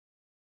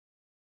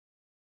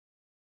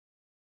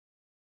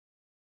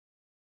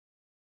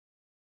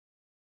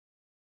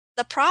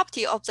the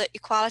property of the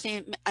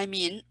equality, I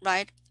mean,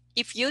 right?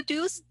 If you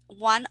do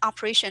one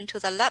operation to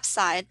the left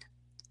side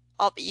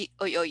of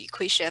your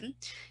equation,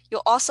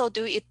 you also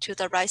do it to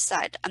the right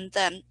side, and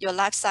then your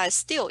left side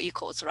still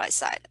equals right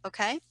side,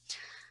 okay?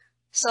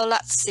 So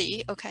let's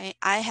see, okay,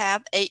 I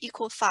have a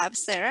equal 5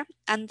 there,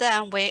 and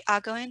then we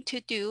are going to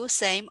do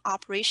same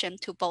operation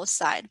to both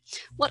sides.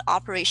 What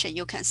operation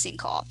you can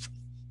think of?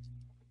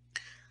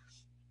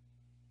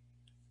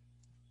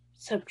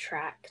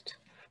 Subtract.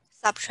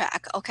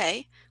 Subtract,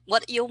 okay.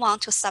 What you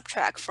want to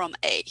subtract from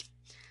A?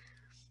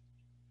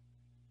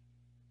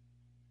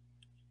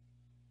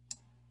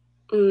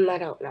 I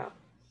don't know.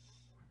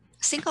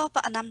 Think of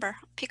a number,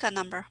 pick a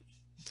number.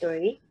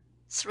 3.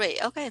 3,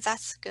 okay,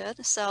 that's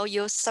good. So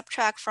you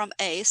subtract from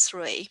A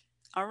 3,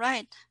 all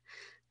right.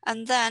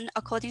 And then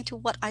according to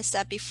what I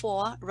said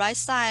before, right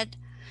side,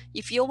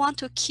 if you want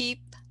to keep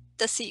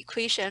this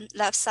equation,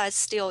 left side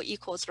still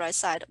equals right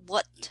side,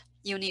 what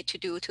you need to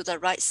do to the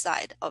right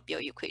side of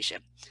your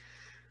equation?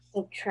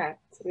 Subtract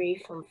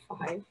 3 from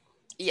 5.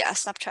 Yeah,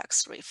 subtract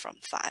 3 from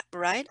 5,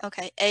 right?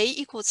 Okay, A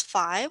equals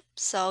 5,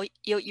 so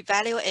you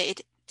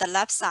evaluate the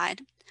left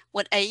side.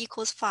 When A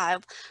equals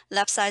 5,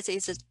 left side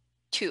is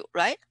 2,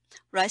 right?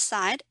 Right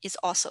side is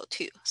also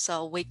 2,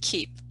 so we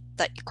keep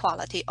the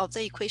equality of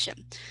the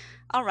equation.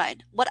 All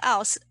right, what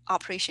else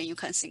operation you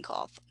can think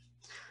of?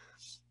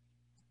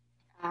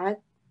 Add.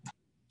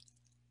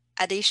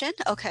 Addition,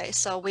 okay,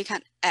 so we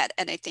can add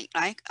anything,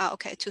 right?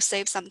 Okay, to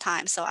save some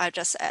time, so I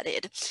just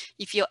added.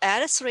 If you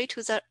add 3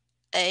 to the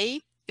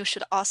A, you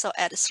should also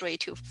add 3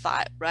 to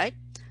 5, right?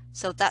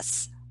 So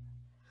that's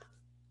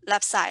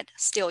left side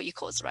still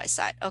equals right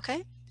side,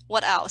 okay?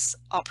 What else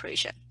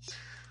operation?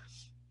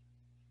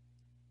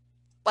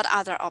 What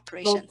other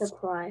operations?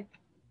 Multiply.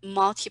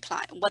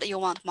 Multiply. What do you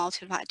want to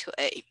multiply to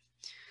A?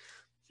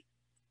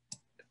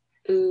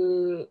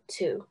 2.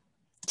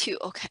 2,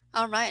 okay.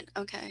 All right,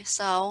 okay.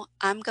 So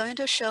I'm going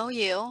to show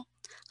you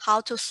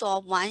how to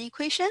solve one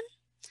equation,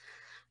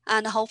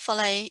 and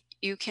hopefully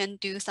you can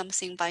do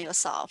something by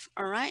yourself,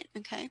 all right?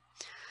 Okay.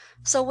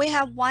 So we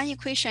have one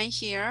equation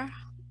here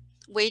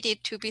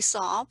waited to be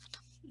solved,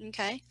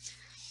 okay?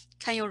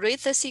 Can you read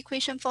this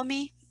equation for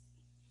me?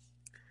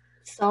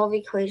 Solve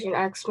equation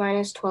x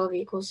minus 12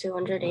 equals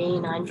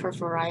 289 for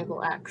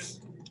variable x.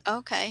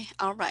 Okay,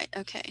 all right,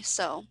 okay.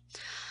 So,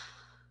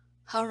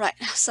 all right,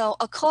 so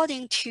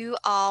according to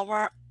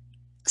our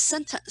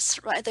sentence,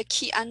 right, the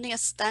key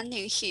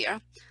understanding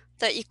here,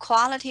 the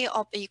equality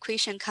of the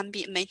equation can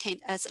be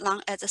maintained as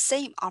long as the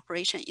same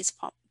operation is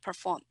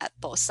performed at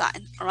both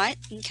sides, all right?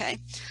 Okay,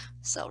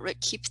 so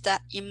keep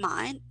that in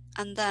mind.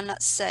 And then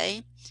let's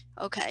say,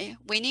 okay,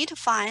 we need to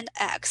find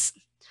x,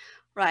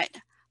 right?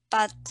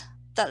 But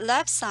the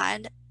left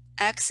side,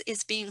 x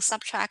is being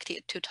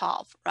subtracted to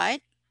 12,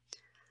 right?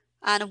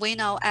 And we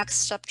know x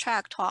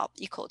subtract 12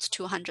 equals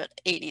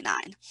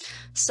 289.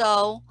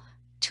 So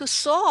to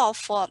solve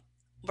for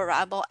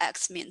variable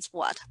x means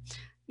what?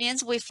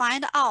 Means we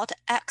find out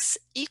x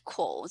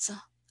equals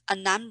a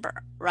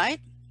number,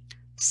 right?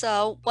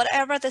 So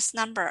whatever this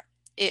number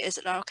is,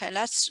 okay,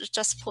 let's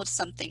just put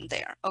something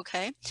there,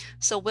 okay?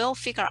 So we'll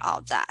figure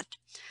out that.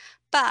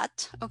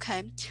 But,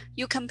 okay,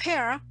 you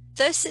compare,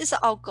 this is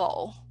our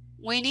goal.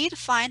 We need to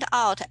find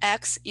out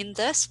x in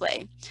this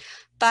way.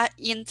 But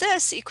in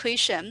this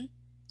equation,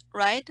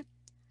 right,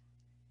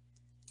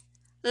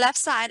 left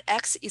side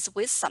x is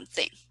with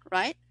something,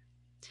 right?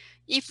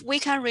 If we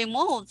can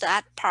remove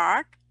that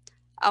part,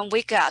 and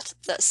we get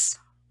this,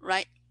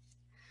 right?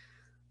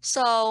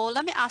 So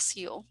let me ask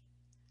you,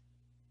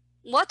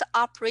 what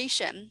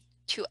operation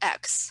to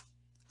x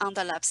on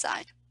the left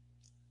side?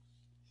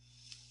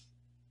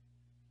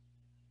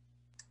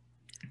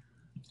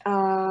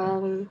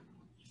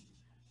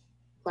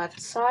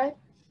 Left side.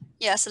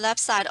 Yes, left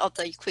side of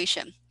the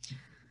equation.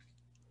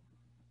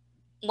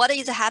 What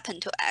is happen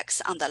to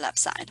x on the left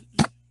side?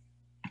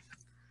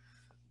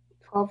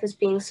 12 is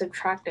being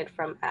subtracted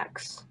from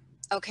x.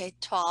 Okay,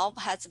 12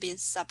 has been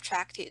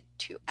subtracted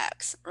to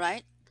x,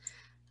 right?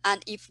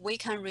 And if we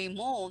can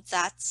remove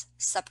that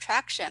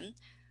subtraction,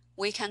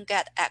 we can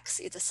get x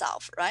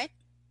itself, right?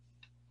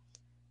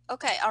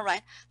 Okay, all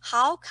right.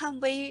 How can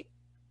we,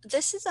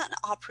 this is an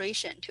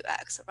operation to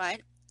x,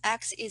 right?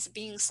 X is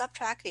being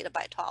subtracted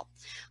by 12.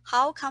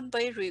 How can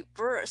we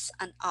reverse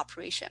an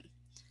operation?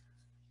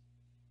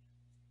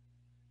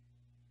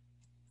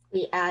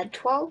 We add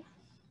 12.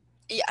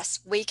 Yes,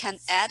 we can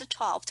add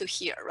 12 to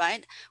here,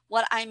 right?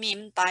 What I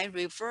mean by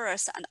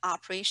reverse an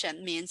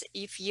operation means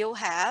if you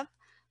have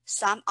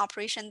some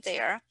operation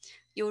there,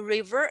 you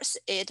reverse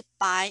it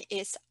by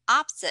its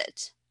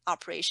opposite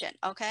operation,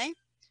 okay?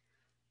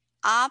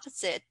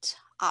 Opposite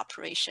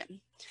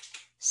operation.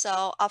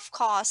 So of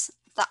course,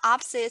 the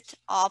opposite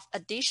of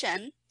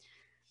addition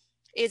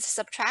is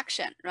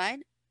subtraction, right?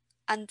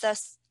 And the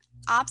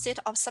opposite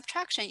of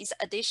subtraction is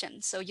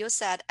addition. So you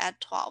said add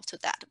 12 to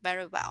that.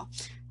 Very well.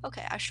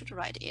 Okay, I should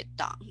write it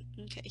down.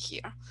 Okay,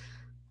 here.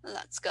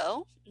 Let's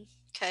go.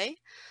 Okay,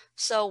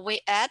 so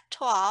we add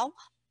 12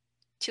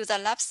 to the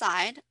left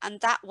side, and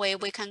that way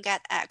we can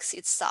get x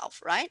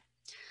itself, right?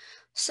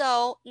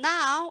 So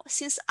now,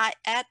 since I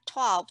add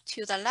 12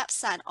 to the left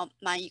side of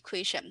my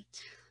equation,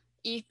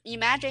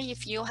 imagine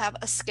if you have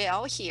a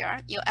scale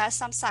here, you add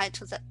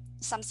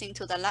something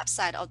to the left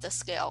side of the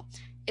scale,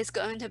 it's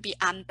going to be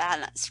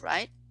unbalanced,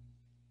 right?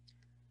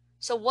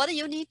 So what do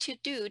you need to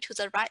do to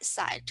the right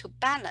side to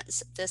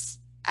balance this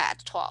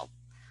add 12?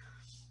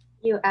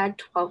 You add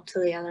 12 to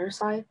the other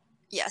side?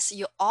 Yes,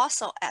 you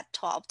also add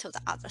 12 to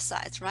the other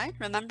sides, right?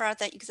 Remember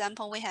the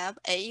example we have,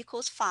 a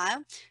equals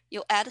 5,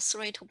 you add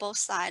 3 to both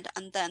sides,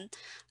 and then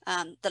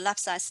the left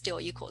side still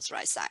equals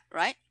right side,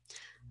 right?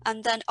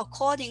 And then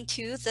according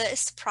to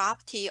this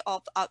property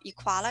of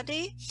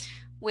equality,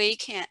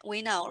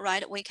 we know,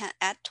 right? We can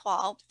add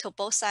 12 to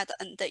both sides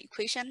in the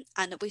equation,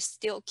 and we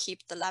still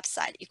keep the left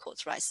side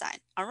equals right side.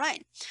 All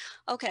right.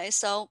 Okay,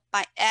 so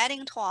by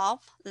adding 12,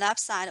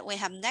 left side we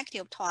have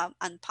negative 12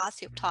 and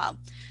positive 12.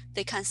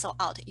 They cancel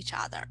out each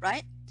other,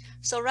 right?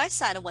 So right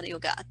side, what do you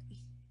got?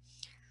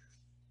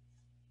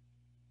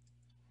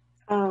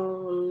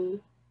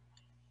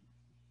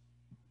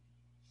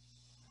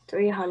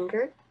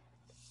 300.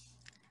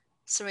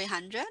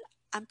 300.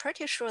 I'm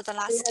pretty sure the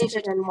last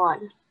digit.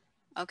 301.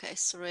 Okay,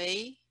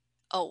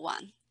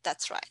 301.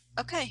 That's right.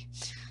 Okay.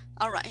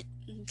 All right.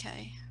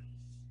 Okay.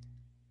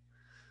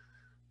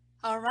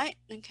 All right.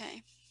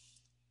 Okay.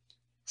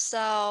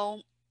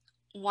 So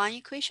one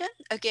equation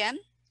again,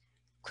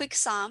 quick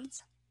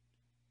sums.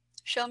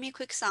 Show me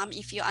quick sum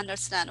if you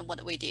understand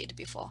what we did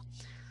before.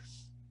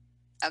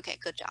 Okay,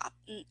 good job.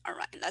 All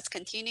right, let's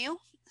continue.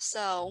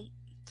 So,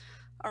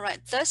 all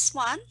right, this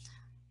one,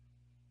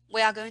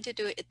 we are going to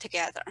do it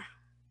together.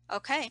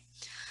 Okay,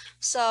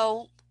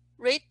 so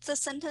read the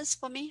sentence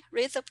for me.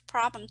 Read the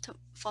problem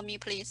for me,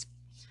 please.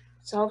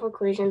 Solve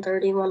equation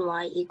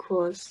 31y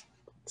equals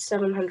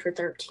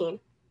 713.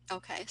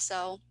 Okay,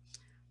 so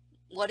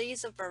what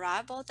is the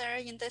variable there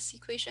in this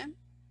equation?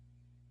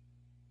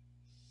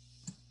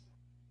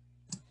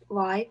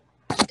 Y.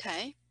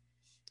 Okay,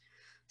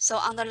 so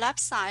on the left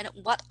side,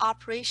 what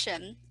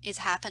operation is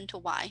happened to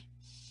y?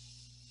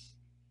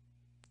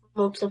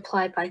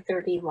 Multiplied by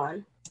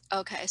 31.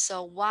 Okay,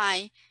 so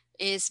y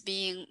is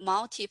being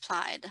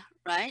multiplied,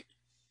 right?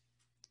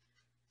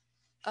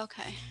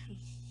 Okay.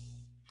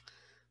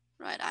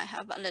 Right, I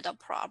have a little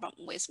problem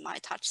with my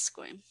touch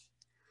screen.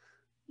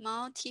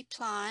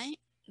 Multiply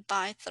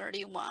by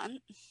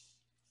 31.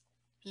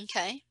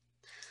 Okay.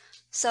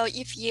 So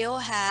if you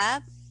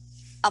have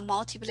a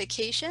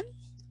multiplication,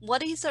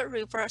 what is the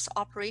reverse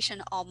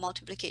operation of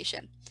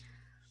multiplication?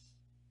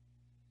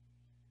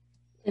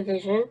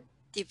 Division.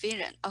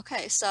 Division.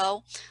 Okay,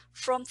 so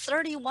from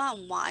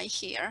 31y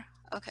here,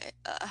 okay,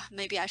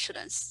 maybe I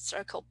shouldn't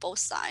circle both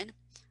sides,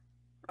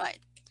 right?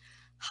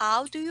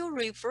 How do you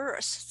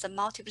reverse the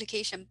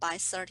multiplication by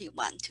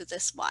 31 to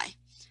this y?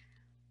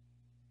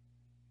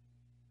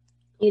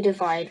 You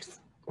divide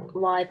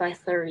y by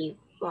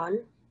 31.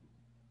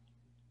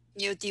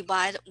 You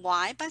divide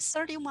y by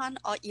 31,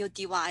 or you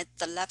divide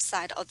the left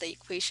side of the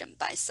equation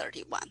by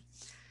 31?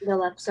 The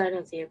left side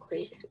of the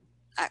equation.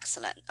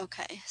 Excellent.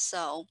 Okay,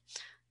 so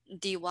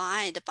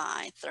divide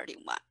by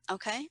 31.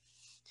 Okay.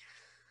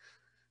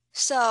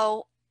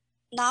 So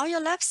now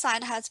your left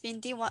side has been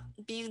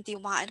being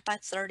divided by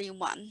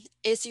 31.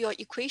 Is your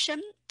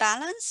equation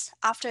balanced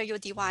after you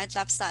divide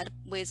left side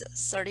with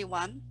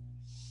 31?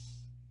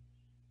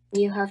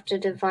 You have to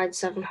divide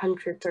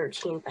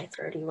 713 by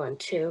 31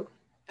 too.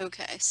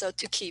 Okay, so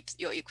to keep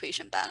your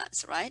equation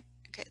balanced, right?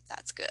 Okay,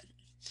 that's good.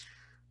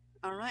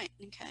 All right,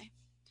 okay.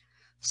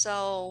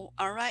 So,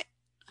 all right,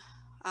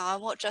 I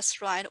will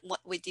just write what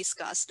we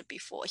discussed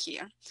before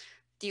here.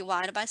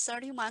 Divide by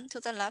 31 to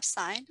the left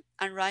side,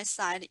 and right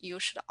side you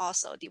should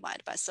also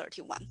divide by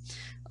 31.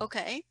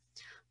 Okay,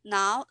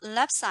 now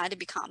left side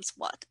becomes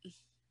what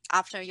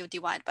after you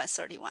divide by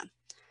 31?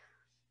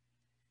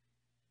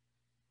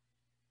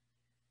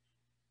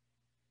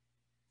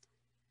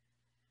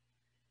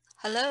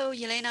 Hello,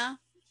 Elena.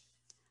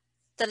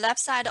 The left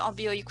side of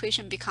your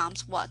equation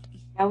becomes what?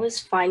 I was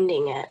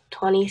finding it.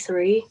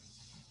 23.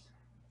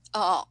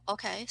 Oh,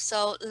 okay.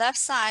 So left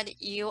side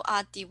you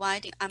are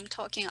dividing. I'm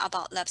talking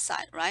about left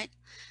side, right?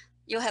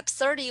 You have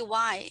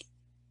 31y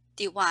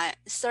divided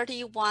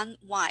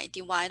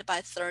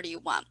by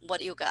 31.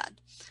 What you got?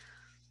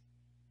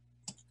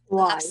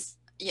 Y.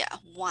 Yeah,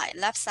 y.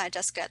 Left side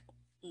just get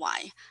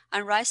y.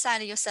 And right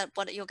side you said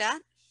what you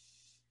got?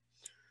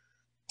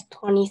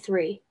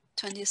 23.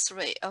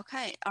 23.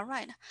 Okay, all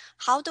right.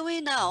 How do we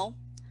know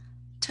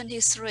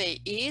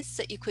 23 is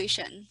the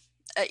equation,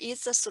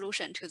 is the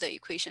solution to the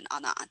equation or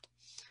not?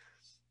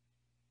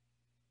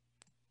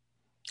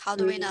 How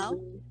do we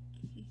know?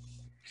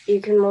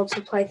 You can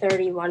multiply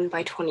 31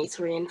 by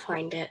 23 and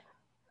find it.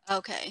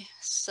 Okay,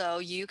 so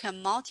you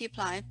can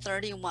multiply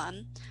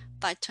 31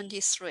 by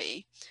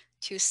 23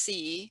 to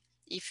see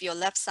if your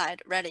left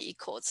side really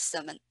equals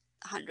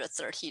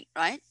 713,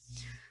 right?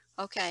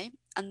 Okay,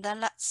 and then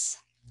let's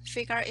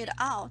figure it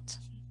out.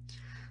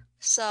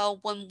 So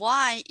when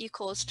y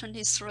equals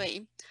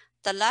 23,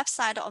 the left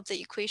side of the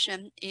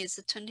equation is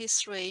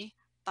 23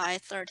 by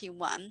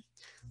 31.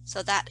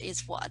 So that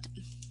is what?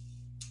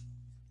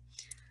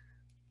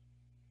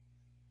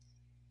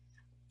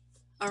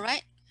 All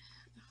right.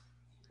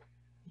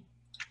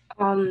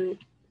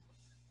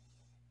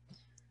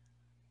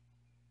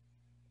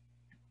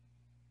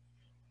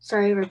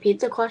 Sorry, repeat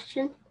the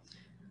question.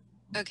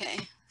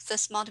 Okay,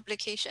 this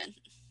multiplication.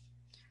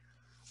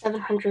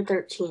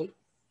 713.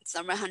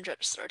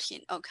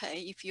 713. Okay,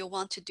 if you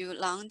want to do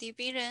long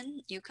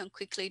division, you can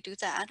quickly do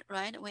that,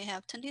 right? We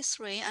have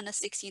 23 and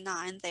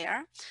 69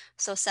 there.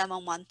 So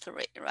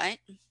 713, right?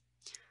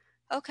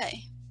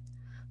 Okay.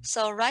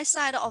 So right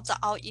side of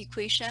our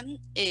equation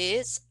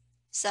is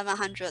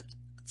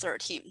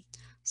 713.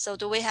 So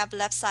do we have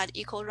left side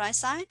equal right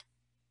side?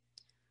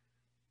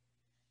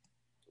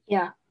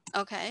 Yeah.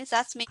 Okay,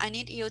 that's me. I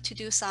need you to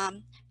do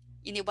some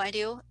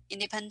individual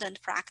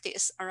independent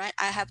practice. All right,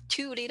 I have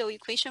two little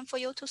equations for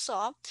you to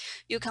solve.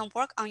 You can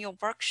work on your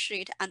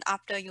worksheet, and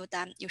after you're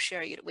done, you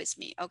share it with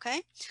me.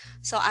 Okay,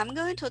 so I'm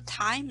going to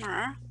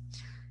timer.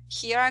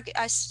 Here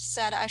I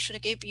said I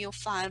should give you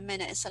 5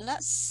 minutes.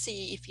 Let's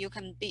see if you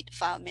can beat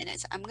 5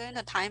 minutes. I'm going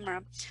to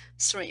timer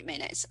 3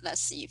 minutes.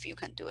 Let's see if you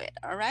can do it.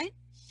 All right.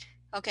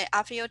 Okay,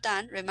 after you're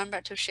done,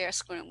 remember to share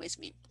screen with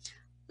me.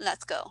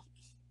 Let's go.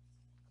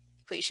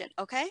 Equation,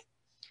 okay?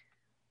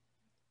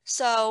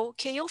 So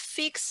can you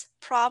fix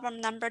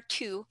problem number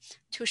 2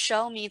 to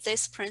show me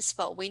this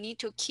principle? We need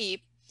to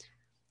keep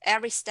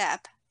every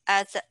step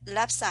at the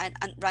left side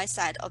and right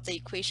side of the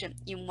equation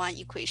in one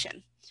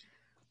equation.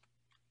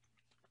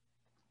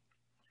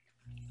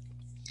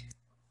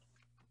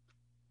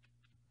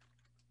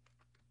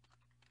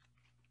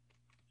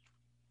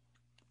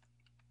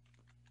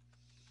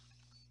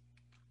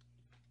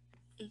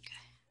 Okay.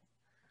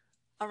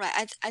 All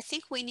right, I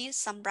think we need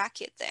some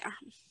bracket there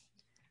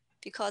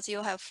because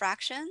you have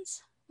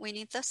fractions. We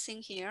need this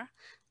thing here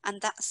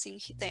and that thing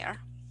there.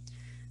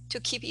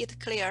 To keep it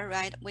clear,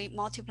 right, we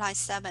multiply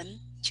 7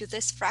 to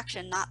this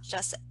fraction, not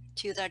just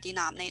to the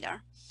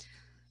denominator.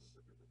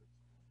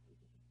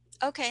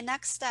 Okay,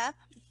 next step.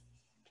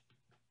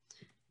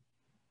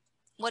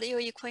 What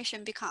your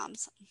equation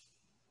becomes?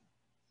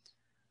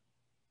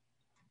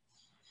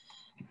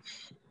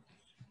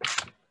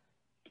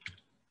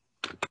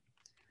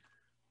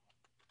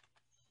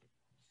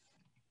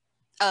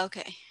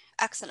 Okay,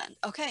 excellent.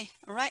 Okay,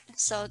 all right.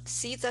 So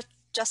see the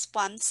just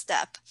one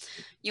step.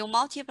 You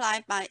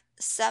multiply by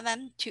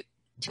 7 to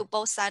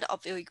both sides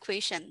of your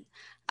equation,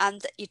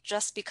 and it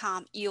just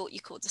become u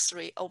equals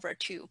 3 over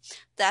 2.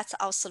 That's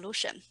our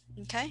solution,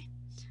 okay?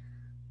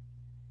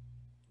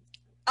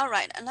 All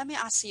right, and let me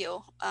ask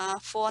you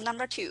for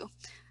number 2,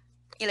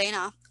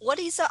 Elena, what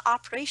is the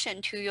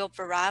operation to your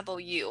variable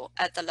u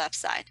at the left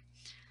side?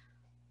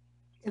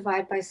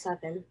 Divide by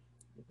 7.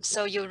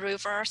 So you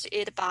reverse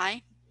it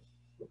by?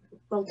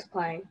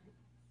 Multiplying.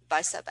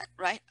 By 7,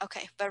 right?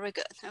 Okay, very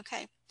good,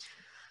 okay.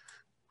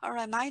 All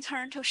right, my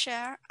turn to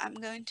share. I'm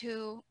going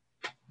to,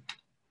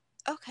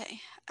 okay.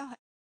 Oh,